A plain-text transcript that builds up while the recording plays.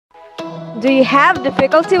Do you have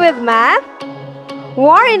difficulty with math?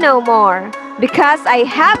 Worry no more, because I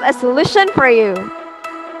have a solution for you.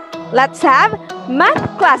 Let's have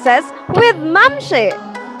math classes with Mamshi.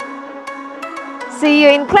 See you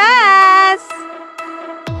in class!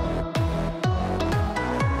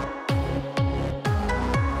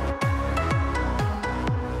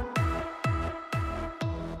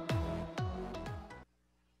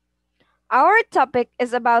 Our topic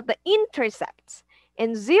is about the intercepts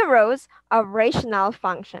and zeros of rational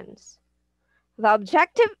functions. The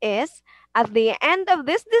objective is, at the end of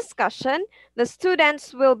this discussion, the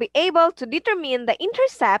students will be able to determine the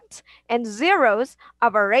intercepts and zeros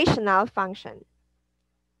of a rational function.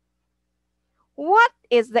 What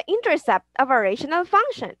is the intercept of a rational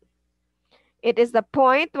function? It is the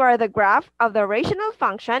point where the graph of the rational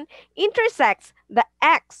function intersects the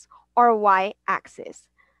x or y axis.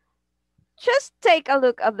 Just take a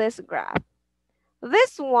look at this graph.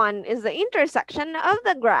 This one is the intersection of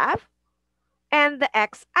the graph and the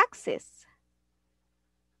x-axis.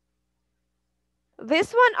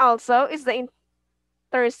 This one also is the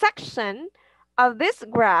intersection of this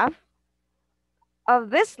graph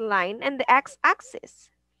of this line and the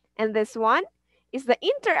x-axis. And this one is the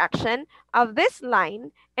interaction of this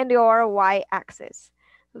line and your y-axis.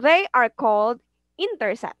 They are called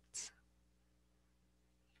intercepts.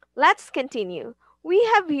 Let's continue. We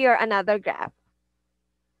have here another graph.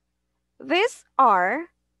 These are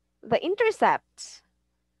the intercepts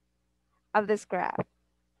of this graph.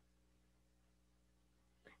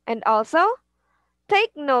 And also,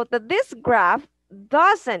 take note that this graph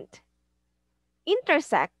doesn't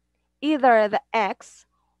intersect either the x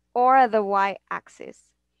or the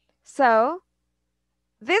y-axis. So,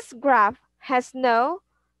 this graph has no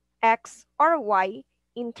x or y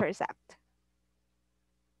intercept.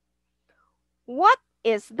 What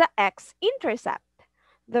is the x-intercept?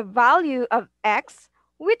 The value of x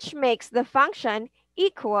which makes the function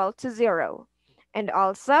equal to 0. And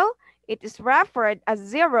also, it is referred as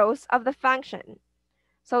zeros of the function.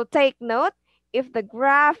 So take note, if the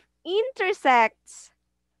graph intersects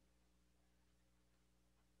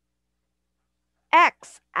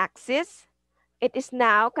x-axis, it is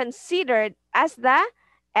now considered as the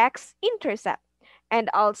x-intercept. And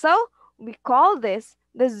also, we call this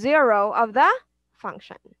the zero of the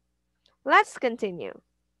function. Let's continue.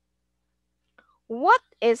 What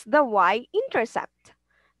is the y-intercept?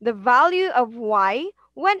 The value of y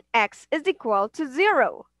when x is equal to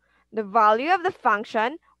 0. The value of the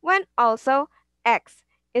function when also x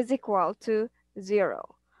is equal to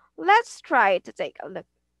 0. Let's try to take a look.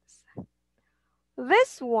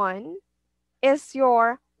 This one is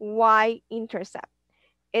your y-intercept.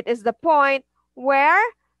 It is the point where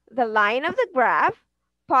the line of the graph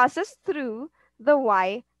passes through the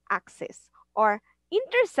y-axis or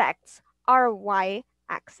intersects our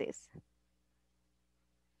y-axis.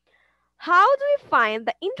 How do we find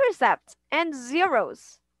the intercepts and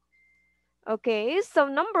zeros? Okay, so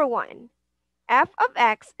number one, f of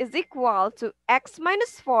x is equal to x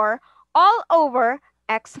minus 4 all over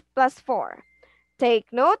x plus 4. Take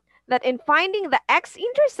note that in finding the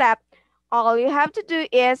x-intercept, all you have to do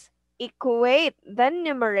is equate the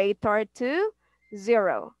numerator to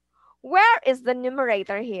 0. Where is the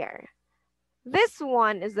numerator here? This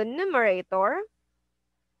one is the numerator.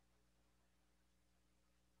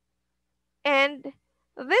 And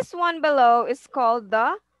this one below is called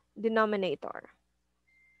the denominator.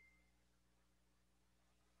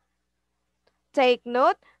 Take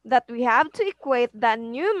note that we have to equate the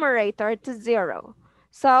numerator to 0.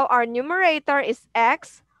 So our numerator is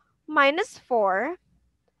x minus 4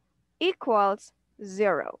 equals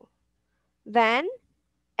 0. Then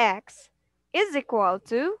x is equal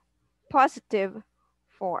to positive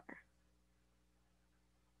 4.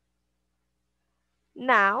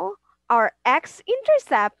 Now, our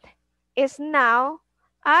x-intercept is now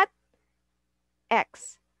at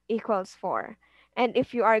x equals 4. And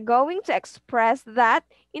if you are going to express that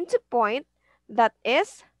into point, that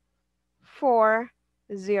is 4,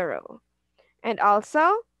 0. And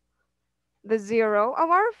also, the 0 of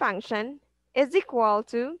our function is equal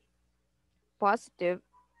to positive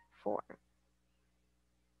 4.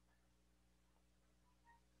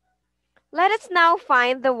 Let us now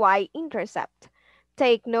find the y-intercept.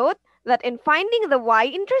 Take note that in finding the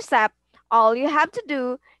y-intercept, all you have to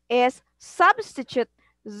do is substitute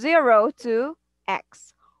 0 to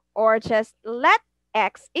x, or just let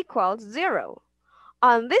x equal 0.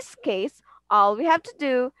 On this case, all we have to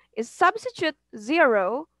do is substitute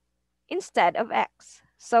 0 instead of x.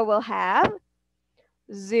 So we'll have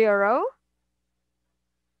 0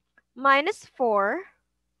 minus 4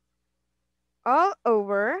 all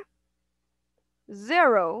over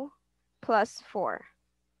 0 plus 4.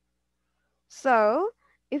 So,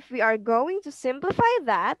 if we are going to simplify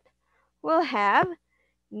that, we'll have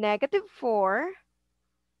negative 4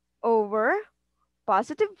 over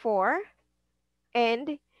positive 4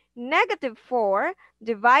 and negative 4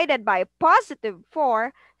 divided by positive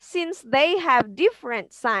 4. Since they have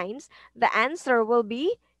different signs, the answer will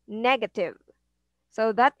be negative.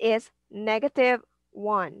 So that is negative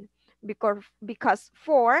 1 because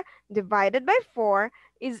 4 divided by 4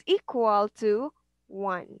 is equal to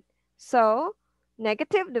 1. So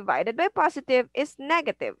negative divided by positive is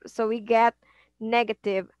negative. So we get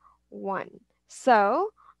negative 1. So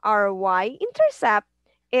our y-intercept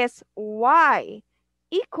is y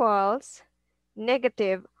equals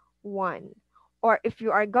negative 1. Or if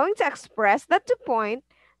you are going to express that to point,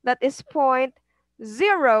 that is point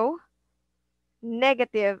 0,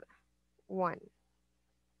 negative 1.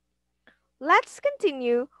 Let's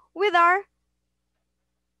continue with our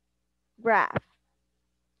graph.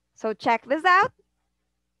 So check this out.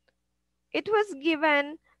 It was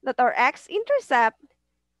given that our x-intercept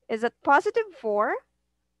is at positive 4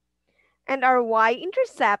 and our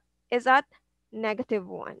y-intercept is at negative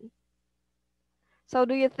 1. So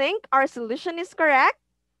do you think our solution is correct?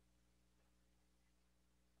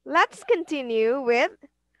 Let's continue with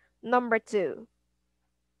number 2.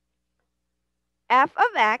 F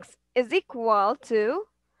of x is equal to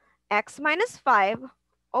x minus 5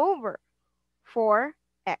 over 4x.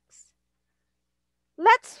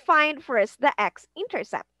 Let's find first the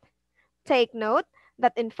x-intercept. Take note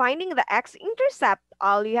that in finding the x-intercept,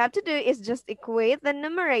 all you have to do is just equate the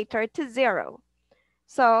numerator to 0.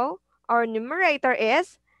 So our numerator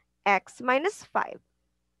is x minus 5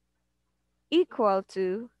 equal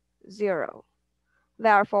to 0.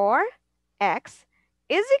 Therefore, x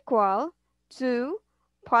is equal to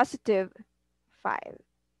positive 5.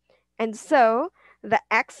 And so the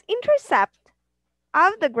x-intercept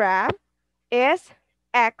of the graph is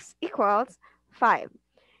x equals 5.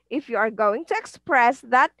 If you are going to express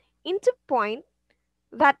that into point,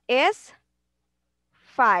 that is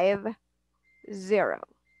 5, 0.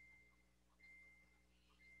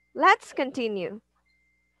 Let's continue.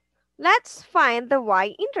 Let's find the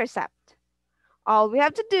y-intercept. All we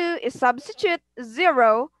have to do is substitute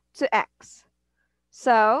 0 to x.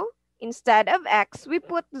 So, instead of x, we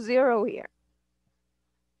put 0 here.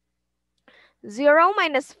 0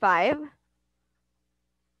 minus 5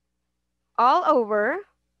 all over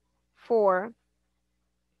 4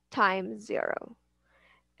 times 0.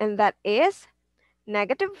 And that is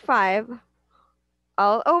negative 5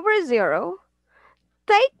 all over 0.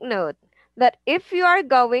 Take note that if you are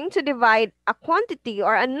going to divide a quantity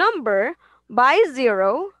or a number by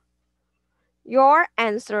 0, your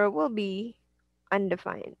answer will be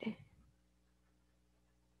undefined.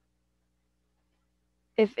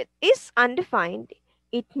 If it is undefined,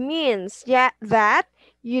 it means that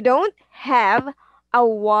you don't have a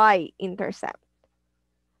y-intercept.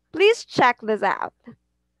 Please check this out.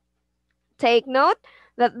 Take note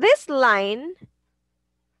that this line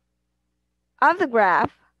of the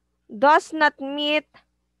graph does not meet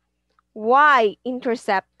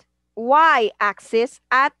y-intercept, y-axis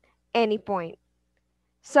at any point.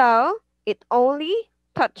 So, it only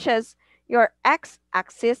touches your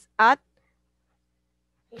x-axis at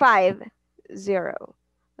 5, 0.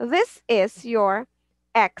 This is your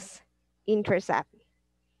x-intercept.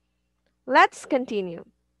 Let's continue.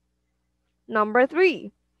 Number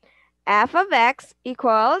 3. F of x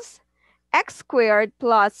equals x squared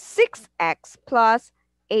plus 6x plus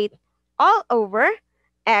 8 all over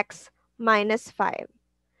x minus 5.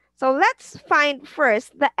 So let's find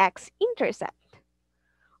first the x-intercept.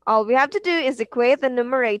 All we have to do is equate the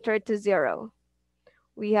numerator to 0.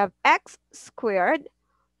 We have x squared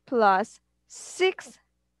plus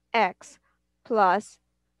 6x plus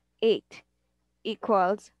 8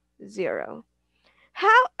 equals 0.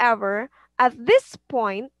 However, at this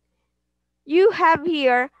point, you have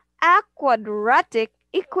here a quadratic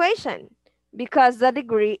equation because the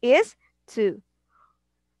degree is 2.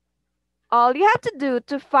 All you have to do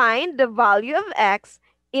to find the value of x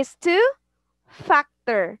is to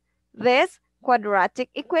factor this quadratic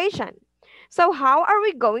equation. So how are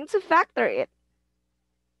we going to factor it?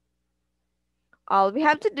 All we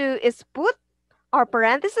have to do is put our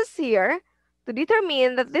parentheses here to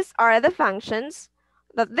determine that these are the functions,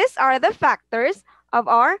 that these are the factors of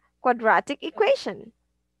our quadratic equation.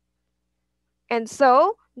 And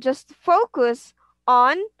so, just focus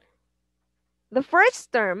on the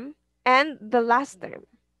first term and the last term.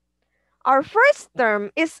 Our first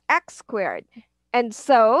term is x squared. And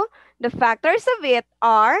so, the factors of it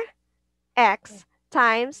are x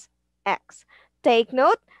times x. Take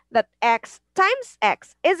note that x times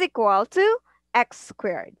x is equal to x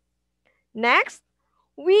squared. Next,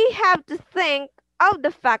 we have to think of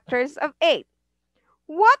the factors of 8.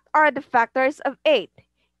 What are the factors of 8?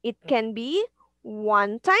 It can be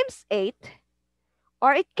 1 times 8,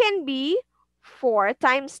 or it can be 4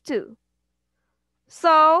 times 2.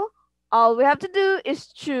 So, all we have to do is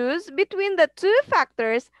choose between the two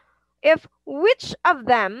factors if which of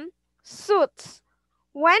them suits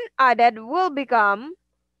when added will become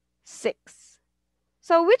 6.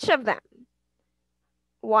 So, which of them?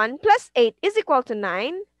 1 plus 8 is equal to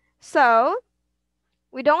 9. So,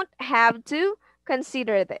 we don't have to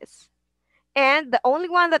consider this. And the only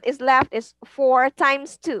one that is left is 4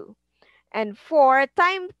 times 2. And 4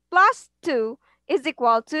 times plus 2 is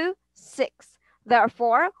equal to 6.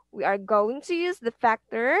 Therefore, we are going to use the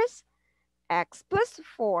factors x plus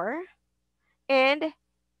 4 and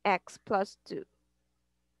x plus 2.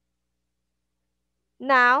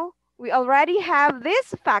 Now, we already have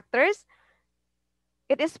these factors.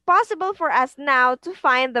 It is possible for us now to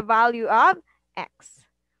find the value of x.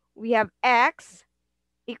 We have x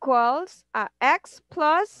equals x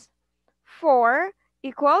plus 4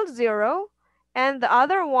 equals 0, and the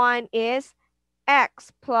other one is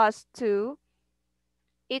x plus 2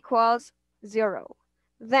 equals 0.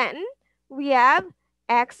 Then we have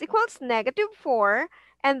x equals negative 4,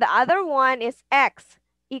 and the other one is x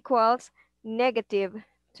equals negative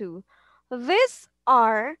 2. These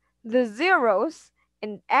are the zeros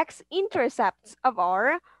and x-intercepts of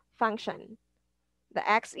our function. The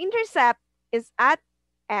x-intercept is at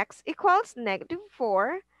x equals negative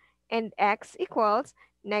 4 and x equals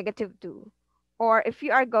negative 2. Or if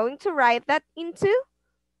you are going to write that into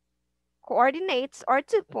coordinates or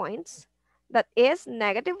 2 points, that is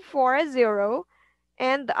negative 4, 0,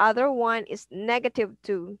 and the other one is negative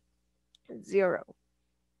 2, 0.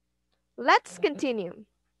 Let's continue.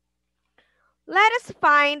 Let us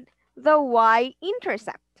find the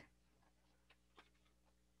y-intercept.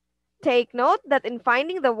 Take note that in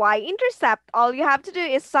finding the y-intercept, all you have to do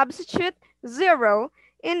is substitute 0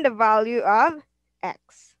 in the value of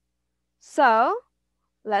x. So,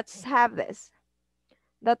 let's have this.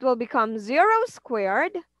 That will become 0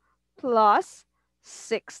 squared plus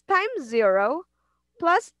 6 times 0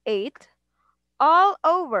 plus 8 all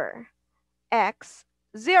over x,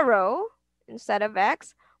 0 instead of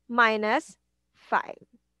x, minus 5.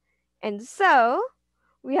 And so,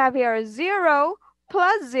 we have here 0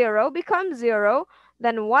 plus 0 becomes 0.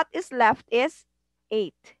 Then what is left is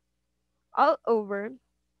 8 all over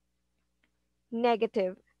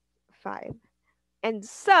negative 5. And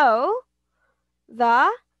so, the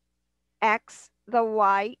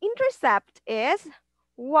y-intercept is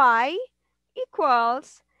y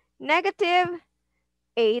equals negative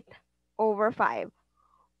 8 over 5.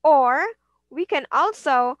 Or we can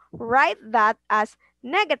also write that as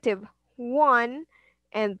negative 1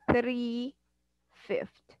 and 3/5.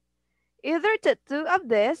 Either the two of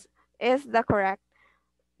this is the correct.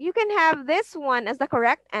 You can have this one as the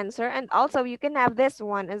correct answer, and also you can have this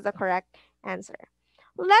one as the correct answer.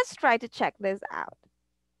 Let's try to check this out.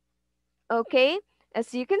 Okay,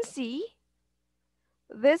 as you can see,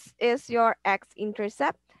 this is your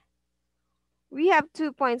x-intercept. We have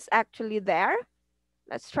 2 points actually there.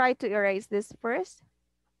 Let's try to erase this first.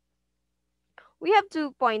 We have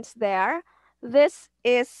 2 points there. This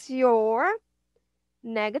is your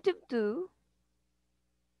negative 2.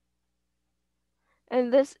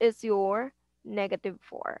 And this is your negative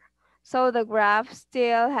 4. So the graph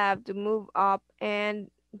still have to move up and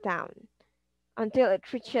down until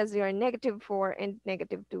it reaches your negative 4 and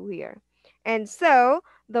negative 2 here. And so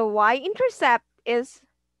the y-intercept is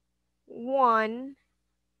 1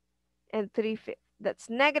 and 3/5. That's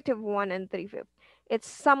negative 1 and 3/5. It's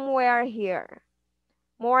somewhere here,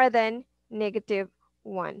 more than negative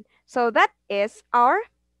 1. So that is our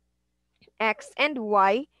x and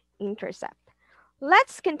y intercept.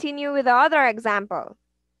 Let's continue with the other example.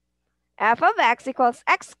 F of x equals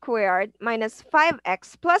x squared minus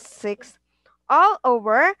 5x plus 6 all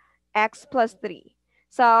over x plus 3.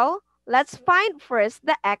 So let's find first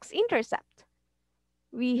the x-intercept.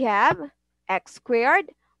 We have x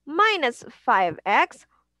squared minus 5x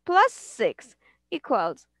plus 6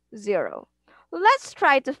 equals 0. Let's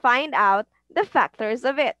try to find out the factors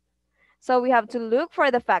of it. So we have to look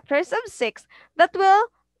for the factors of 6 that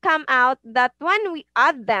will come out that when we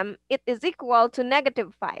add them, it is equal to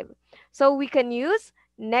negative 5. So we can use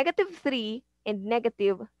negative 3 and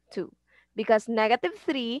negative 2 because negative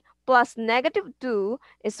 3 plus negative 2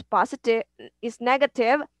 is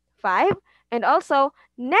negative 5, and also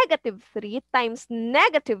negative 3 times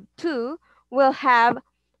negative 2 will have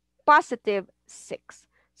positive 6.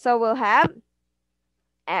 So we'll have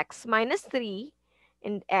x minus 3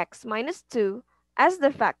 and x minus 2 as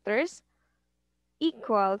the factors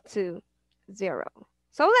equal to 0.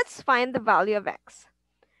 So let's find the value of x.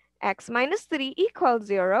 X minus 3 equals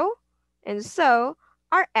 0, and so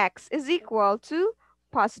our x is equal to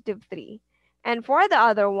positive 3. And for the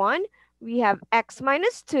other one, we have x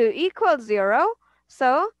minus 2 equals 0,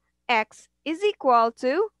 so x is equal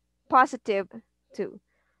to positive 2.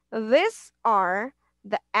 These are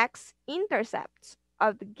the x-intercepts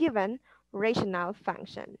of the given rational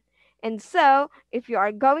function. And so, if you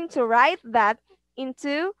are going to write that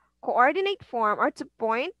into coordinate form or to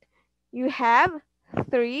point, you have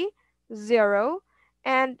 3, 0,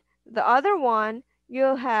 and the other one,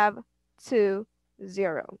 you'll have 2,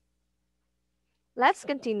 0. Let's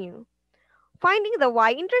continue. Finding the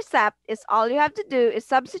y-intercept is all you have to do is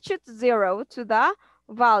substitute 0 to the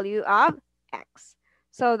value of x.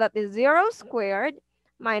 So that is 0 squared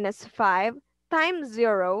minus 5 times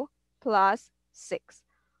 0 plus 6,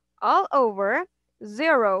 all over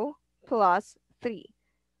 0 plus 3.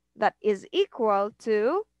 That is equal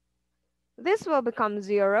to, this will become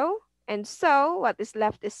 0, and so what is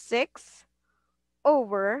left is 6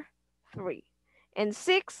 over 3. And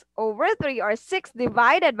 6 over 3, or 6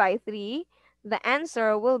 divided by 3, the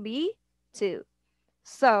answer will be 2.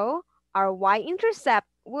 So our y-intercept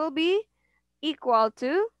will be equal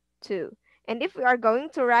to 2. And if we are going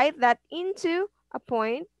to write that into a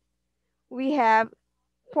point, we have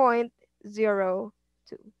 0.02.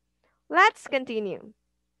 Let's continue.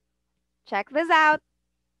 Check this out.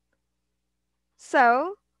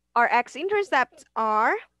 So our x-intercepts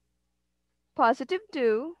are positive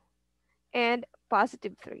 2 and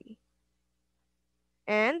positive 3.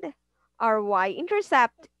 And our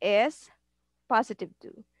y-intercept is positive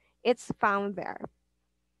 2. It's found there.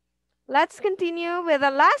 Let's continue with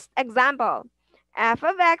the last example. F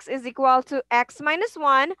of x is equal to x minus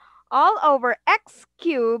 1 all over x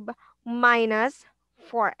cubed minus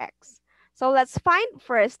 4x. So let's find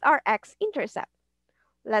first our x-intercept.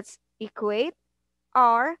 Let's equate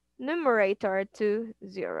our numerator to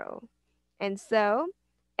 0. And so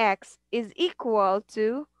x is equal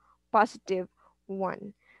to positive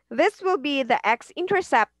 1. This will be the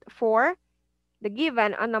x-intercept for the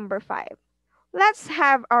given on number 5. Let's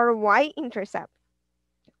have our y-intercept.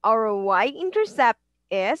 Our y-intercept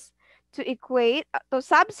is to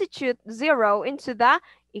substitute 0 into the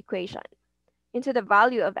equation, into the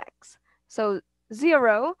value of x. So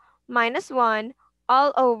 0 minus 1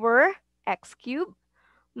 all over x cubed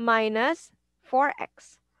minus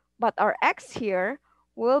 4x. But our x here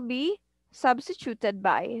will be substituted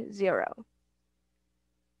by 0.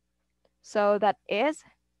 So that is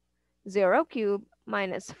 0 cubed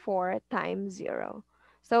minus 4 times 0.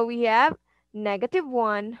 So we have negative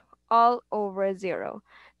 1 all over 0.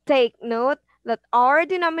 Take note that our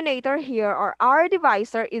denominator here, or our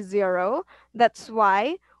divisor, is 0. That's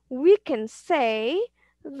why we can say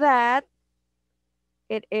that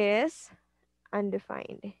it is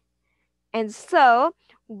undefined. And so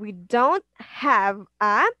we don't have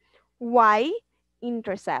a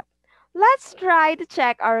y-intercept. Let's try to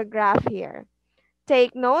check our graph here.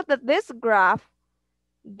 Take note that this graph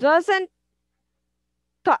doesn't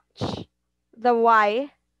touch the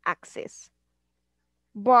y-axis.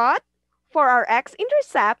 But for our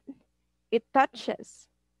x-intercept, it touches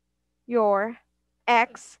your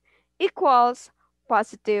x equals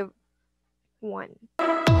positive 1.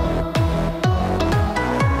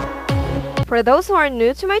 For those who are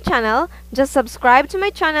new to my channel, just subscribe to my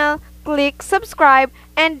channel, click subscribe,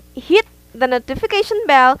 and hit the notification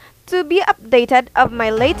bell to be updated of my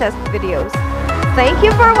latest videos. Thank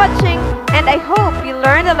you for watching, and I hope you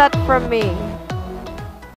learned a lot from me.